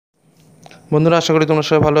বন্ধুরা, আশা করি তোমরা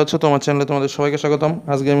সবাই ভালো আছো। তোমার চ্যানেলে তোমাদের সবাইকে স্বাগতম।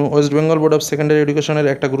 আজকে আমি West Bengal board of secondary এডুকেশনের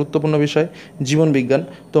একটা গুরুত্বপূর্ণ বিষয় জীবন বিজ্ঞান,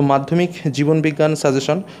 তো মাধ্যমিক জীবন বিজ্ঞান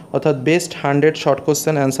সাজেশন অর্থাৎ বেস্ট 100 শর্ট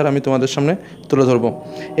কোশ্চেন অ্যান্সার আমি তোমাদের সামনে তুলে ধরবো।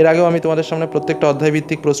 এর আগেও আমি তোমাদের সামনে প্রত্যেকটা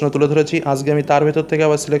অধ্যায়ভিত্তিক প্রশ্ন তুলে ধরেছি। আজকে আমি তার ভেতর থেকে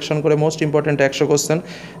আবার সিলেকশন করে মোস্ট ইম্পর্ট্যান্ট 100 কোশ্চেন,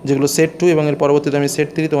 যেগুলো সেট 2 এবং এর পরবর্তীতে আমি সেট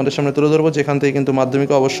 3 তোমাদের সামনে তুলে ধরবো, যেখান থেকে কিন্তু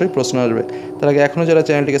মাধ্যমিকে অবশ্যই প্রশ্ন আসবে। তার আগে এখনও যারা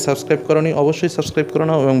চ্যানেলটিকে সাবস্ক্রাইব করোনি অবশ্যই সাবস্ক্রাইব করে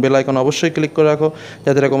নাও এবং বেল আইকন অবশ্যই ক্লিক করে রাখো,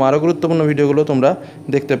 যাতে এরকম আরও গুরুত্বপূর্ণ ভিডিওগুলো তোমরা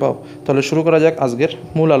দেখতে পাও। তাহলে শুরু করা যাক আজকের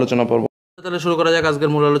মূল আলোচনা পর্ব।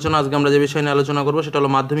 আজকে আমরা যে বিষয় নিয়ে আলোচনা করবো সেটা হলো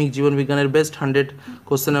মাধ্যমিক জীবন বিজ্ঞানের বেস্ট 100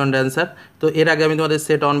 কোশ্চেন অ্যান্ড অ্যান্সার। তো এর আগে আমি তোমাদের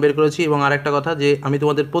সেট অন বের করেছি, এবং আরেকটা কথা যে আমি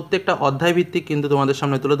তোমাদের প্রত্যেকটা অধ্যায় ভিত্তিক কিন্তু তোমাদের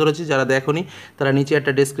সামনে তুলে ধরেছি। যারা দেখোনি তারা নিচে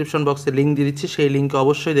একটা ডেসক্রিপশন বক্সে লিঙ্ক দিয়ে দিচ্ছি, সেই লিঙ্কে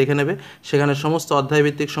অবশ্যই দেখে নেবে। সেখানে সমস্ত অধ্যায়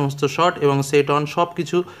ভিত্তিক সমস্ত শর্ট এবং সেট অন সব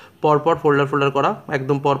কিছু পরপর ফোল্ডার করা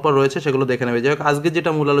একদম পরপর রয়েছে, সেগুলো দেখে নেবে। যাই হোক, আজকে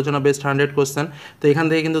যেটা মূল আলোচনা বেস্ট 100 কোশ্চেন, তো এখান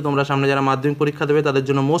থেকে কিন্তু তোমরা সামনে যারা মাধ্যমিক পরীক্ষা দেবে তাদের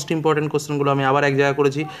জন্য মোস্ট ইম্পর্টেন্ট কোশ্চেনগুলো আমি আবার এক জায়গায়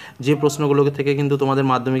করেছি, যে প্রশ্নগুলো থেকে কিন্তু তোমাদের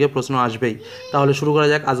মাধ্যমিকে প্রশ্ন আসবেই। তাহলে শুরু করা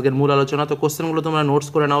যাক আজকের মূল আলোচনা। তো কোশ্চেনগুলো তোমরা নোটস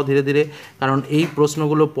করে নাও ধীরে ধীরে, কারণ এই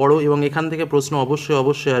প্রশ্নগুলো পড়ো এবং এখান থেকে প্রশ্ন অবশ্যই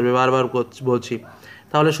আসবে, বারবার বলছি।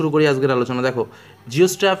 তাহলে শুরু করি আজকের আলোচনা। দেখো,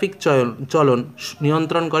 জিওস্ট্রাফিক চলন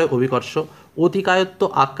নিয়ন্ত্রণ করে অভিকর্ষ। অতিকায়ত্ব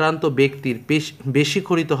আক্রান্ত ব্যক্তির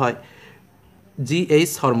বেশিক্ষরিত হয়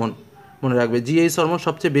জিএইচ হরমোন। মনে রাখবে, জিএইচ হরমোন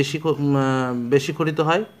সবচেয়ে বেশিক্ষরিত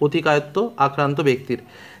হয় অতিকায়ত্ব আক্রান্ত ব্যক্তির।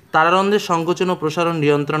 তারারন্ধ্রের সংকোচন ও প্রসারণ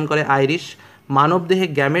নিয়ন্ত্রণ করে আইরিশ। মানবদেহে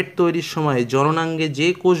গ্যামেট তৈরির সময় জননাঙ্গে যে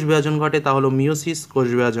কোষ বিভাজন ঘটে তা হলো মিওসিস কোষ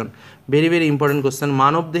বিভাজন। Very very important question.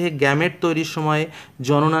 মানবদেহে গ্যামেট তৈরির সময়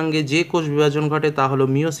জননাঙ্গে যে কোষ বিভাজন ঘটে তা হলো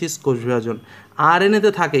মিওসিস কোষ বিভাজন।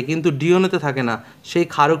 আরএনএতে থাকে কিন্তু ডিএনএতে থাকে না, সেই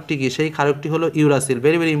ক্ষারকটি কি? সেই ক্ষারকটি হলো uracil.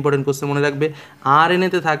 Very very important question, মনে রাখবে।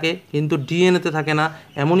 আরএনএতে থাকে কিন্তু ডিএনএতে থাকে না,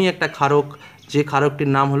 এমনই একটা ক্ষারক, যে ক্ষারকটির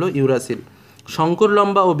নাম হলো ইউরাসিল। শঙ্কর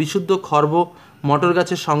লম্বা ও বিশুদ্ধ খর্ব মটর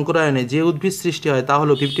গাছের শঙ্করায়নে যে উদ্ভিদ সৃষ্টি হয় তা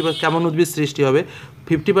হলো 50। কেমন উদ্ভিদ সৃষ্টি হবে?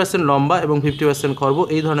 50% লম্বা এবং 50% খর্ব,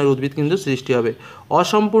 এই ধরনের উদ্ভিদ কিন্তু সৃষ্টি হবে।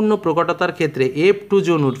 অসম্পূর্ণ প্রকটতার ক্ষেত্রে F2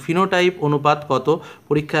 জনুর ফিনোটাইপ অনুপাত কত?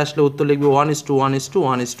 পরীক্ষায় আসলে উত্তর লিখবে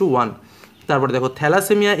 1:1:1:1:1। তারপরে দেখো,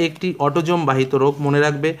 থ্যালাসেমিয়া একটি অটোজোম বাহিত রোগ। মনে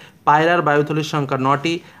রাখবে, পায়রার বায়ুথলির সংখ্যা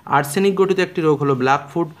 9টি। আর্সেনিক গঠিত একটি রোগ হলো ব্ল্যাক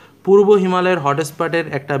ফুট। পূর্ব হিমালয়ের হটস্পটের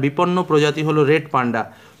একটা বিপন্ন প্রজাতি হলো রেড পান্ডা।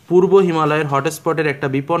 পূর্ব হিমালয়ের হটস্পটের একটা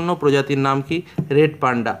বিপন্ন প্রজাতির নাম কি? Red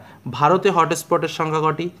panda. ভারতে হটস্পটের সংখ্যা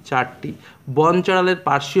কটি? 4টি। বনচাঁড়ালের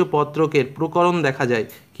পার্শ্বীয় পত্রকের প্রকরণ দেখা যায়।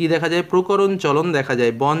 কি দেখা যায়? প্রকরণ চলন দেখা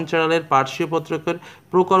যায়। বনচাঁড়ালের পার্শ্বীয় পত্রকের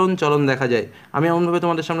প্রকরণ চলন দেখা যায়। আমি এমনভাবে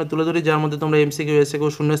তোমাদের সামনে তুলে ধরি যার মধ্যে তোমরা এমসিকিউ, এসএকিউ,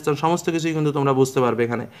 শূন্যস্থান সমস্ত কিছুই কিন্তু তোমরা বুঝতে পারবে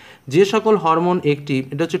এখানে। যে সকল হরমোন একটি,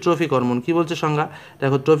 এটা হচ্ছে ট্রফিক হরমোন। কি বলছে সংজ্ঞা?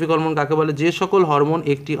 দেখো, ট্রফিক হরমোন কাকে বলে? যে সকল হরমোন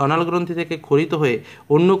একটি অনাল গ্রন্থি থেকে ক্ষরিত হয়ে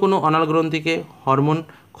অন্য কোনো অনাল গ্রন্থিকে হরমোন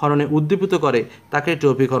ক্ষরণে উদ্দীপিত করে তাকে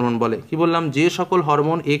ট্রফিক হরমোন বলে। কি বললাম? যে সকল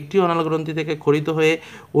হরমোন একটি অনাল গ্রন্থি থেকে ক্ষরিত হয়ে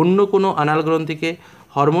অন্য কোনো অনাল গ্রন্থিকে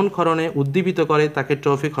হরমোন ক্ষরণে উদ্দীপিত করে তাকে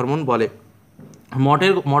ট্রফিক হরমোন বলে।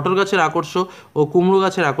 মটর গাছের আকর্ষ ও কুমড়ো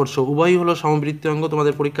গাছের আকর্ষ উভয়ই হলো সমবৃত্তি অঙ্গ।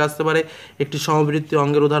 তোমাদের পরীক্ষা আসতে পারে একটি সমবৃত্তি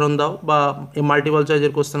অঙ্গের উদাহরণ দাও, বা মাল্টিপল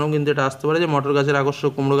চয়েসের কোশ্চেনও কিন্তু এটা আসতে পারে যে মটর গাছের আকর্ষ,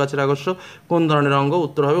 কুমড়ো গাছের আকর্ষ কোন ধরনের অঙ্গ?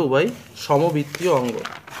 উত্তর হবে উভয় সমবৃত্তীয় অঙ্গ।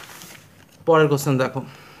 পরের কোশ্চেন দেখো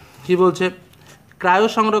কি বলছে। ক্রায়ো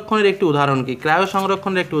সংরক্ষণের একটি উদাহরণ কি? ক্রায়ো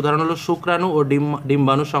সংরক্ষণের একটি উদাহরণ হলো শুক্রাণু ও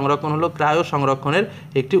ডিম্বাণু সংরক্ষণ হলো ক্রায়ো সংরক্ষণের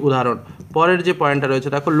একটি উদাহরণ। পরের যে পয়েন্টটা রয়েছে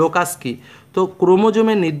দেখো, লোকাস কি? তো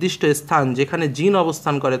ক্রোমোজোমের নির্দিষ্ট স্থান যেখানে জিন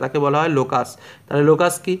অবস্থান করে তাকে বলা হয় লোকাস। তাহলে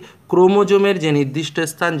লোকাস কি? ক্রোমোজোমের যে নির্দিষ্ট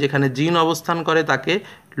স্থান যেখানে জিন অবস্থান করে তাকে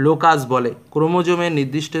লোকাস বলে। ক্রোমোজোমের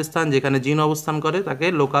নির্দিষ্ট স্থান যেখানে জিন অবস্থান করে তাকে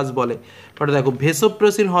লোকাস বলে। পরে দেখো,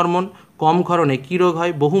 ভেসোপ্রেসিন হরমোন কম ক্ষরণে কী রোগ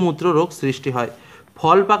হয়? বহুমূত্র রোগ সৃষ্টি হয়।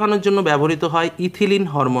 ফল পাকানোর জন্য ব্যবহৃত হয় ইথিলিন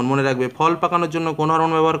হরমোন। মনে রাখবে, ফল পাকানোর জন্য কোন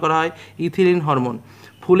হরমোন ব্যবহার করা হয়? Ethylene hormone.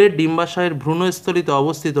 ফুলের ডিম্বাশয়ের ভ্রূণস্থলিতে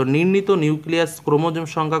অবস্থিত নির্ণীত নিউক্লিয়াস ক্রোমোজোম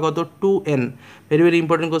সংখ্যা কত? 2n। Very very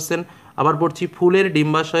important question. আবার পড়ছি, ফুলের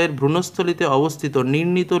ডিম্বাশয়ের ভ্রূণস্থলিতে অবস্থিত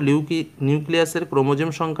নির্ণীত নিউক্লিয়াসের ক্রোমোজোম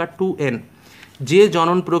সংখ্যা 2n। যে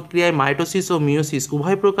জনন প্রক্রিয়ায় মাইটোসিস ও মিওসিস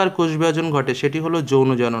উভয় প্রকার কোষ বিভাজন ঘটে সেটি হলো যৌন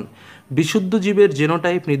জনন। বিশুদ্ধ জীবের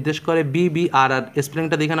জেনোটাইপ নির্দেশ করে BBRR।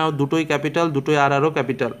 স্পেলিংটা দেখে নাও, দুটোই ক্যাপিটাল, দুটোই RRও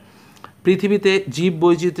ক্যাপিটাল। পৃথিবীতে জীব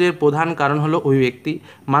বৈচিত্র্যের প্রধান কারণ হলো অভিব্যক্তি।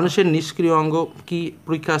 মানুষের নিষ্ক্রিয় অঙ্গ কি?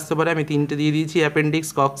 পরীক্ষা আসতে পারে, আমি 3টে দিয়ে দিয়েছি, অ্যাপেন্ডিক্স,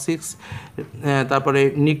 কক্সিক্স, তারপরে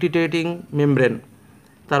নিকটিটেটিং মেমব্রেন।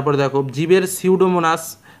 তারপরে দেখো, জীবের সিউডোমোনাস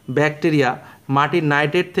ব্যাকটেরিয়া মাটির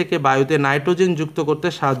নাইট্রেট থেকে বায়ুতে নাইট্রোজেন যুক্ত করতে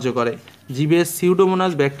সাহায্য করে। জীবের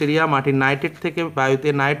সিউডোমোনাস ব্যাকটেরিয়া মাটির নাইট্রেট থেকে বায়ুতে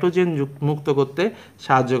নাইট্রোজেন মুক্ত করতে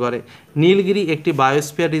সাহায্য করে। নীলগিরি একটি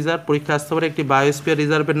বায়োস্ফিয়ার রিজার্ভ। পরীক্ষা আসতে পারে একটি বায়োস্ফিয়ার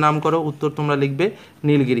রিজার্ভের নাম করো, উত্তর তোমরা লিখবে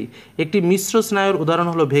নীলগিরি। একটি মিশ্র স্নায়ুর উদাহরণ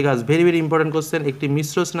হলো Vegas. Very very important question. একটি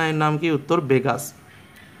মিশ্র স্নায়ুর নাম কি? উত্তর ভেগাস।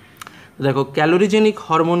 দেখো ক্যালোরিজেনিক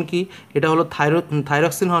হরমোন কি? এটা হলো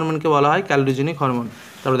থাইরক্সিন হরমোনকে বলা হয় ক্যালোরিজেনিক হরমোন।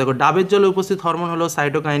 তারপর দেখো ডাবের জলে উপস্থিত হরমোন হলো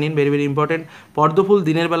সাইটোকাইনিন। Very very important. পদ্মফুল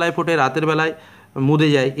দিনের বেলায় ফোটে, রাতের বেলায় মুদে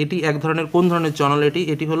যায়। এটি এক ধরনের কোন ধরনের চলন?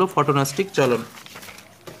 এটি হলো ফটোনাস্টিক চলন।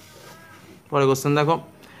 পরে কোশ্চেন দেখো,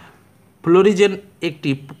 ফ্লোরিজেন একটি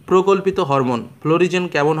প্রকল্পিত হরমোন। ফ্লোরিজেন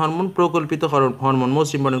কেমন হরমোন? প্রকল্পিত হরমোন।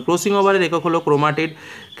 Most important. ক্রসিং ওভারের একক হলো ক্রোমাটিড।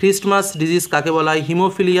 খ্রিস্টমাস ডিজিজ কাকে বলা হয়?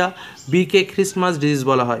 হিমোফিলিয়া বিকে খ্রিস্টমাস ডিজিজ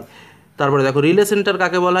বলা হয়। তারপরে দেখো রিলে সেন্টার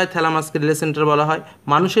কাকে বলা হয়? থ্যালামাসকে রিলে সেন্টার বলা হয়।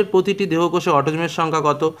 মানুষের প্রতিটি দেহকোষে অটোজোমের সংখ্যা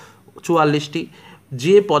কত? 44টি।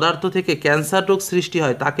 যে পদার্থ থেকে ক্যান্সার রোগ সৃষ্টি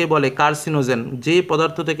হয় তাকে বলে কার্সিনোজেন। যে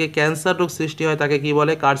পদার্থ থেকে ক্যান্সার রোগ সৃষ্টি হয় তাকে কি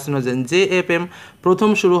বলে? কার্সিনোজেন। JFM প্রথম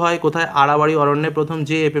শুরু হয় কোথায়? আড়াবাড়ি অরণ্যে প্রথম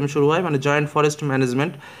JFM শুরু হয়, মানে জয়েন্ট ফরেস্ট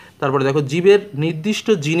ম্যানেজমেন্ট। তারপরে দেখো জীবের নির্দিষ্ট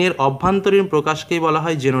জিনের অভ্যন্তরীণ প্রকাশকেই বলা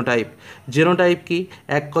হয় জেনোটাইপ। জেনোটাইপ কি?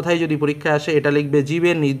 এক কথায় যদি পরীক্ষায় আসে এটা লিখবে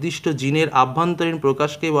জীবের নির্দিষ্ট জিনের আভ্যন্তরীণ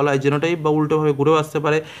প্রকাশকেই বলা হয় জেনোটাইপ, বা উল্টোভাবে ঘুরেও আসতে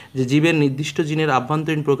পারে যে জীবের নির্দিষ্ট জিনের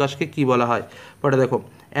আভ্যন্তরীণ প্রকাশকে কি বলা হয়। পরে দেখো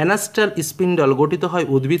অ্যানাস্টাল স্পিন্ডল গঠিত হয়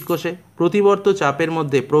উদ্ভিদ কোষে। প্রতিবর্ত চাপের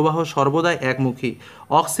মধ্যে প্রবাহ সর্বদাই একমুখী।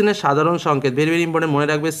 অক্সিজেনের সাধারণ সংকেত, ভেরি ভেরি ইম্পর্টেন্ট, মনে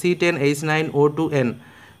রাখবে C10H9O2N।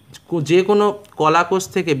 যে কোনো কলাকোষ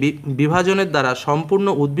থেকে বিভাজনের দ্বারা সম্পূর্ণ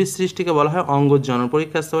উদ্ভিদ সৃষ্টিকে বলা হয় অঙ্গজনন।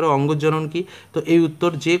 পরীক্ষা আসতে পারে অঙ্গজনন কি? তো এই উত্তর,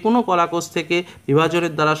 যে কোনো কলাকোষ থেকে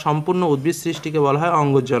বিভাজনের দ্বারা সম্পূর্ণ উদ্ভিদ সৃষ্টিকে বলা হয়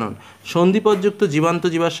অঙ্গজনন। সন্ধিপদযুক্ত জীবান্ত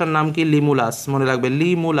জীবাশ্মার নাম কি? লিমুলাস। মনে রাখবে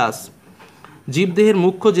লিমুলাস। জীবদেহের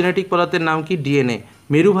মুখ্য জেনেটিক পদার্থের নাম কি? DNA।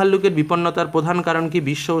 মেরু ভাল্লুকের বিপন্নতার প্রধান কারণ কি?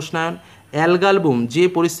 বিশ্ব উষ্ণায়ন। অ্যালগাল বুম যে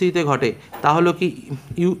পরিস্থিতিতে ঘটে তা হলো কি?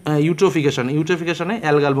 ইউট্রোফিকেশন। ইউট্রোফিকেশনে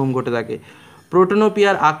অ্যালগাল বুম ঘটে থাকে।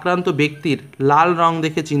 প্রোটোনোপিয়ার আক্রান্ত ব্যক্তির লাল রং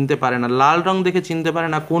দেখে চিনতে পারে না। লাল রং দেখে চিনতে পারে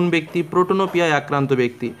না কোন ব্যক্তি? প্রোটোনোপিয়ায় আক্রান্ত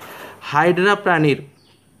ব্যক্তি। হাইড্রা প্রাণীর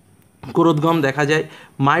ক্রোধগম দেখা যায়।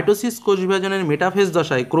 মাইটোসিস কোষ বিভাজনের মেটাফেজ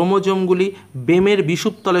দশায় ক্রোমোজোমগুলি বেমের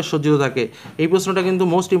বিষুব তলে সজ্জিত থাকে। এই প্রশ্নটা কিন্তু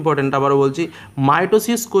মোস্ট ইম্পর্টেন্ট, আবারও বলছি।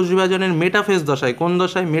 মাইটোসিস কোষ বিভাজনের মেটাফেজ দশায়, কোন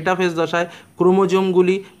দশায়? মেটাফেজ দশায়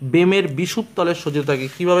ক্রোমোজোমগুলি বেমের বিষুব তলে সজ্জিত থাকে।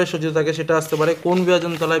 কীভাবে সজ্জিত থাকে সেটা আসতে পারে। কোন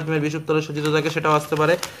বিভাজন তলায় বেমের বিষুব তলে সজ্জিত থাকে সেটাও আসতে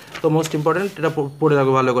পারে। তো মোস্ট ইম্পর্টেন্ট, এটা পড়ে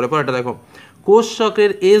রাখো ভালো করে। পরেরটা দেখো, কোষ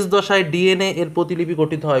চক্রের এস দশায় DNA এর প্রতিলিপি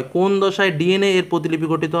গঠিত হয়। কোন দশায় DNA এর প্রতিলিপি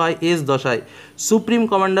গঠিত হয়? এস দশায়। সুপ্রিম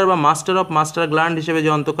কমান্ডার বা মাস্টার অফ মাস্টার গ্ল্যান্ড হিসেবে যে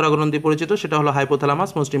অন্তঃক্ষরা গ্রন্থি পরিচিত সেটা হলো হাইপোথ্যালামাস।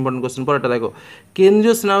 Most important question. পরেরটা দেখো,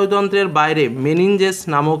 কেন্দ্রীয় স্নায়ুতন্ত্রের বাইরে মেনিনজেস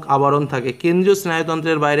নামক আবরণ থাকে। কেন্দ্রীয়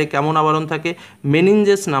স্নায়ুতন্ত্রের বাইরে কেমন আবরণ থাকে?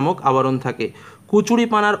 মেনিনজেস নামক আবরণ থাকে।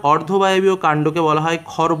 কুচুরিপানার অর্ধবায়বীয় কাণ্ডকে বলা হয়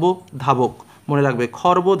খর্বধাবক। মনে রাখবে,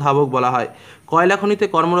 খর্বধাবক বলা হয়। কয়লা খনিতে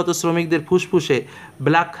কর্মরত শ্রমিকদের ফুসফুসে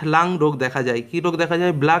ব্ল্যাক লাং রোগ দেখা যায়। কী রোগ দেখা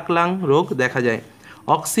যায়? ব্ল্যাক লাং রোগ দেখা যায়।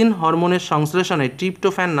 অক্সিন হরমোনের সংশ্লেষণে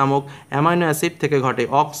ট্রিপ্টোফ্যান নামক অ্যামাইনো অ্যাসিড থেকে ঘটে।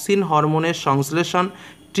 অক্সিন হরমোনের সংশ্লেষণ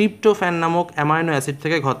ট্রিপ্টোফ্যান নামক অ্যামাইনো অ্যাসিড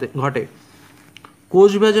থেকে ঘটে।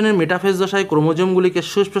 কোষ বিভাজনের মেটাফেজ দশায় ক্রোমোজোমগুলিকে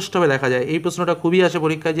সুস্পষ্টভাবে দেখা যায়। এই প্রশ্নটা খুবই আসে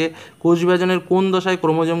পরীক্ষায়, যে কোষ বিভাজনের কোন দশায়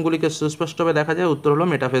ক্রোমোজোমগুলিকে সুস্পষ্টভাবে দেখা যায়? উত্তর হলো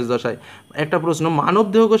মেটাফেজ দশায়। একটা প্রশ্ন, মানব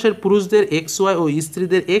দেহকোষের পুরুষদের XY ও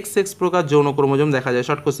স্ত্রীদের XX প্রকার যৌন ক্রোমোজোম দেখা যায়।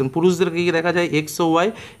 Short question. পুরুষদের কী কী দেখা যায়? X ও Y,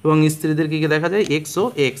 এবং স্ত্রীদের কী কী দেখা যায়? X ও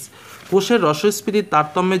X। কোষের রসস্ফীতির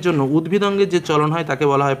তারতম্যের জন্য উদ্ভিদঙ্গের যে চলন হয় তাকে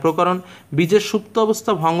বলা হয় প্রকরণ। বীজের সুপ্ত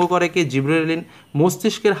অবস্থা ভঙ্গ করে কে? জিব্রেলিন।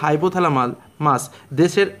 মস্তিষ্কের হাইপোথ্যালামাস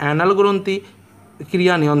দেশের অ্যানাল গ্রন্থি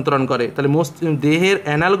ক্রিয়া নিয়ন্ত্রণ করে। তাহলে দেহের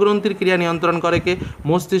অ্যানাল গ্রন্থির ক্রিয়া নিয়ন্ত্রণ করে কে?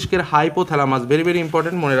 মস্তিষ্কের হাইপোথ্যালামাস। ভেরি ভেরি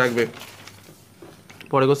ইম্পর্টেন্ট, মনে রাখবে।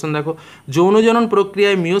 পরে কোশ্চেন দেখো, যৌনজনন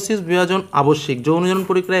প্রক্রিয়ায় মিওসিস বিভাজন আবশ্যিক। যৌনজনন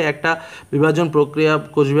প্রক্রিয়ায় একটা বিভাজন প্রক্রিয়া,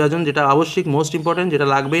 কোষ বিভাজন, যেটা আবশ্যিক, মোস্ট ইম্পর্টেন্ট, যেটা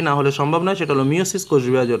লাগবেই, না হলে সম্ভব নয়, সেটা হলো মিওসিস কোষ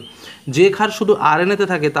বিভাজন। যে ক্ষার শুধু RNA-তে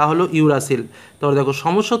থাকে তা হলো ইউরাসিল। তারপরে দেখো,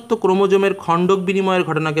 সমসত্ব ক্রোমোজোমের খণ্ডক বিনিময়ের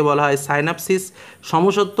ঘটনাকে বলা হয় সাইনাপসিস।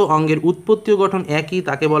 সমসত্ব অঙ্গের উৎপত্তি ও গঠন একই,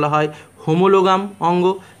 তাকে বলা হয় হোমোলোগাম অঙ্গ।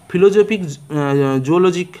 ফিলোজফিক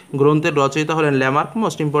জুওলজিক গ্রন্থের রচয়িতা হলেন ল্যামার্ক।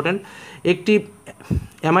 Most important. একটি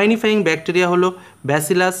অ্যামাইনিফাইং ব্যাকটেরিয়া হলো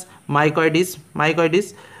ব্যাসিলাস মাইকয়েডিস।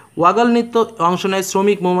 ওয়াগাল নৃত্য অংশ নেয়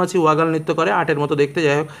শ্রমিক মৌমাছি। ওয়াগাল নৃত্য করে, 8-এর মতো দেখতে।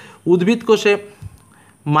 যাই হোক, উদ্ভিদ কোষে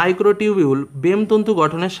মাইক্রোটিউবিউল বেমতন্তু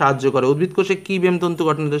গঠনে সাহায্য করে। উদ্ভিদ কোষে কী বেমতন্তু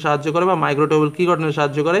গঠনে সাহায্য করে, বা মাইক্রোটিউবিউল কী গঠনে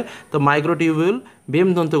সাহায্য করে? তো মাইক্রোটিউবিউল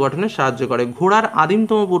বেমতন্তু গঠনে সাহায্য করে। ঘোড়ার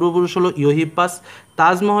আদিমতম পূর্বপুরুষ হলো ইওহিপ্পাস।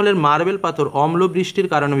 তাজমহলের মার্বেল পাথর অম্ল বৃষ্টির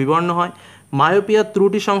কারণে বিবর্ণ হয়। মায়োপিয়া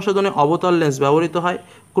ত্রুটি সংশোধনে অবতল লেন্স ব্যবহৃত হয়।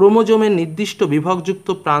 ক্রোমোজোমের নির্দিষ্ট বিভাগযুক্ত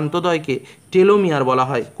প্রান্তদ্বয়কে টেলোমিয়ার বলা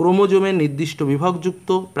হয়। ক্রোমোজোমের নির্দিষ্ট বিভাগযুক্ত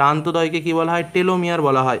প্রান্তদ্বয়কে কী বলা হয়? টেলোমিয়ার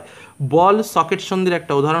বলা হয়। বল সকেট সন্ধির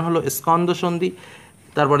একটা উদাহরণ হলো স্কন্দ সন্ধি।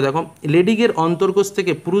 তারপরে দেখো, লেডিগের অন্তর্কোষ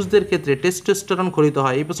থেকে পুরুষদের ক্ষেত্রে টেস্টোস্টেরন খরিত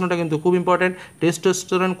হয়। এই প্রশ্নটা কিন্তু খুব ইম্পর্টেন্ট।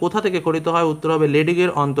 টেস্টোস্টেরন কোথা থেকে খরিত হয়? উত্তর হবে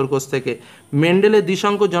লেডিগের অন্তর্কোষ থেকে। মেন্ডেলের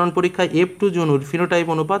দ্বিসংখ্য জনন পরীক্ষায় F2 জনুর ফিনোটাইপ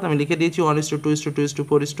অনুপাত আমি লিখে দিয়েছি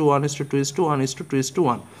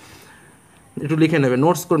 1:2:2:4:1:1 একটু লিখে নেবে,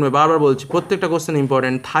 নোটস করে নেবে, বারবার বলছি, প্রত্যেকটা কোশ্চেন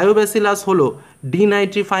ইম্পর্টেন্ট। থায়োব্যাসিলাস হলো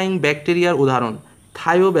ডিনাইট্রিফাইং ব্যাকটেরিয়ার উদাহরণ।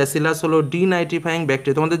 থায়োব্যাসিলাস হলো ডিনাইট্রিফাইং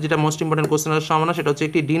ব্যাকটেরিয়া। তোমাদের যেটা মোস্ট ইম্পর্টেন্ট কোশ্চেন আসার সম্ভাবনা সেটা হচ্ছে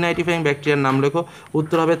একটি ডিনাইট্রিফাইং ব্যাকটেরিয়ার নাম লেখো।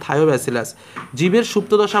 উত্তর হবে থায়োব্যাসিলাস। জীবের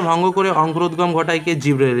সুপ্তদশা ভঙ্গ করে অঙ্কুরোদ্গম ঘটায় কে?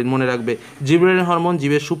 জিবরেলিন। মনে রাখবে, জিবরেলিন হরমোন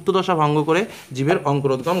জীবের সুপ্তদশা ভঙ্গ করে জীবের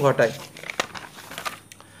অঙ্কুরোদ্গম ঘটায়।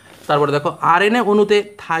 তারপরে দেখো, আরএনএ অণুতে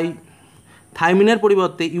থাইমিনের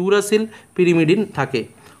পরিবর্তে ইউরাসিল পিরিমিডিন থাকে।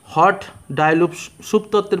 হট ডায়ালুপ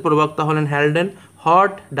সুপতত্ত্বের প্রবক্তা হলেন হ্যালডেন।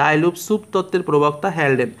 হট ডায়ালুপ সুপতত্ত্বের প্রবক্তা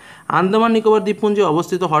হ্যালডেন। আন্দামান নিকোবর দ্বীপপুঞ্জে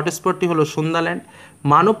অবস্থিত হটস্পটটি হলো সন্ধ্যাল্যান্ড।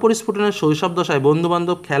 মানব পরিস্ফুটনের শৈশব দশায়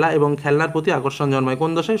বন্ধুবান্ধব, খেলা এবং খেলনার প্রতি আকর্ষণ জন্মায়।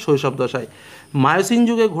 কোন দশায়? শৈশব দশায়। মায়োসিন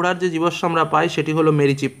যুগে ঘোড়ার যে জীবাশ্ম আমরা পাই সেটি হলো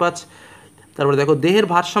মেরিচিপ্পাচ। তারপরে দেখো, দেহের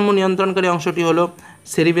ভারসাম্য নিয়ন্ত্রণকারী অংশটি হলো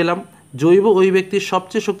সেরিবেলাম। জৈব অভিব্যক্তির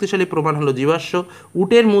সবচেয়ে শক্তিশালী প্রমাণ হলো জীবাশ্ম।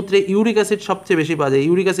 উটের মূত্রে ইউরিক অ্যাসিড সবচেয়ে বেশি পাওয়া যায়।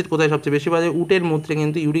 ইউরিক অ্যাসিড কোথায় সবচেয়ে বেশি পাওয়া যায়? উটের মূত্রে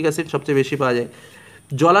কিন্তু ইউরিক অ্যাসিড সবচেয়ে বেশি পাওয়া যায়।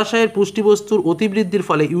 জলাশয়ের পুষ্টিবস্তুর অতিবৃদ্ধির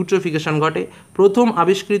ফলে ইউট্রোফিকেশন ঘটে। প্রথম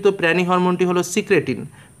আবিষ্কৃত প্রাণী হরমোনটি হলো সিক্রেটিন।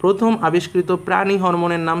 প্রথম আবিষ্কৃত প্রাণী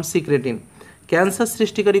হরমোনের নাম সিক্রেটিন। ক্যান্সার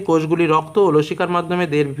সৃষ্টিকারী কোষগুলি রক্ত ও লসিকার মাধ্যমে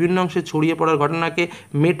দেহের বিভিন্ন অংশে ছড়িয়ে পড়ার ঘটনাকে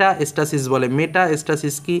মেটাস্টাসিস বলে।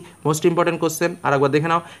 মেটাস্টাসিস কি? মোস্ট ইম্পর্টেন্ট কোশ্চেন, আর একবার দেখে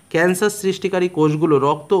নাও। ক্যান্সার সৃষ্টিকারী কোষগুলো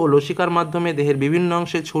রক্ত ও লসিকার মাধ্যমে দেহের বিভিন্ন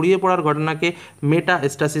অংশে ছড়িয়ে পড়ার ঘটনাকে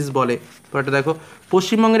মেটাস্টাসিস বলে। পরেরটা দেখো,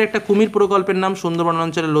 পশ্চিমবঙ্গের একটা কুমির প্রকল্পের নাম সুন্দরবন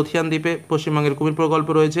অঞ্চলের লথিয়ান দ্বীপে পশ্চিমবঙ্গের কুমির প্রকল্প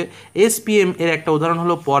রয়েছে। SPM এর একটা উদাহরণ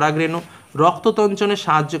হলো পরাগরেণু। রক্ততঞ্চনে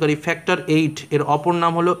সাহায্যকারী ফ্যাক্টর 8 এর অপর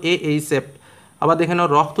নাম হলো AHF। আবার দেখে নাও,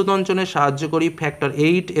 রক্ততঞ্চনে সাহায্যকারী ফ্যাক্টর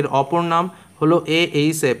 8 এর অপর নাম হলো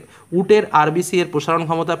AHF। উটের RBC এর প্রসারণ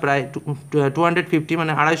ক্ষমতা প্রায় 250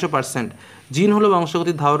 মানে 250%। জিন হলো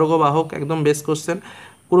বংশগতির ধারক বাহক, একদম বেস্ট কোশ্চেন।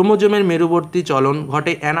 ক্রোমোজোমের মেরুবর্তী চলন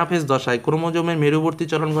ঘটে অ্যানাফেজ দশায়। ক্রোমোজোমের মেরুবর্তী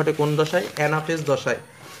চলন ঘটে কোন দশায়? অ্যানাফেজ দশায়।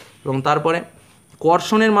 এবং তারপরে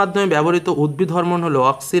কর্ষণের মাধ্যমে ব্যবহৃত উদ্ভিদ হরমোন হলো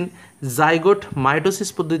অক্সিন। জাইগোট মাইটোসিস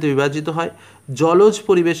পদ্ধতিতে বিভাজিত হয়। জলজ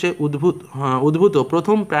পরিবেশে উদ্ভূত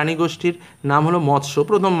প্রথম প্রাণীগোষ্ঠীর নাম হলো মৎস্য।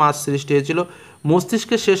 প্রথম মাছ সৃষ্টি হয়েছিল।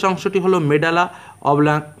 মস্তিষ্কের শেষ অংশটি হলো মেডালা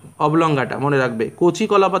অবলঙ্গাটা। মনে রাখবে, কচি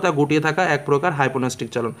কলাপাতা গুটিয়ে থাকা এক প্রকার হাইপোনাস্টিক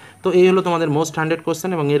চলন। তো এই হলো তোমাদের মোস্ট 100 কোশ্চেন,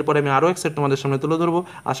 এবং এরপরে আমি আরও এক সেট তোমাদের সামনে তুলে ধরবো।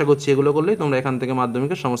 আশা করছি এগুলো করলেই তোমরা এখান থেকে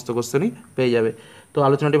মাধ্যমিকের সমস্ত কোশ্চেনই পেয়ে যাবে। তো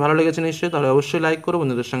আলোচনাটি ভালো লেগেছে নিশ্চয়ই, তাহলে অবশ্যই লাইক করো,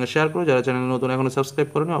 বন্ধুদের সঙ্গে শেয়ার করো। যারা চ্যানেল নতুন এখনো সাবস্ক্রাইব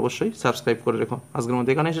করোনি অবশ্যই সাবস্ক্রাইব করে রেখো। আজকের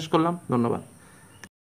মধ্যে এখানেই শেষ করলাম। ধন্যবাদ।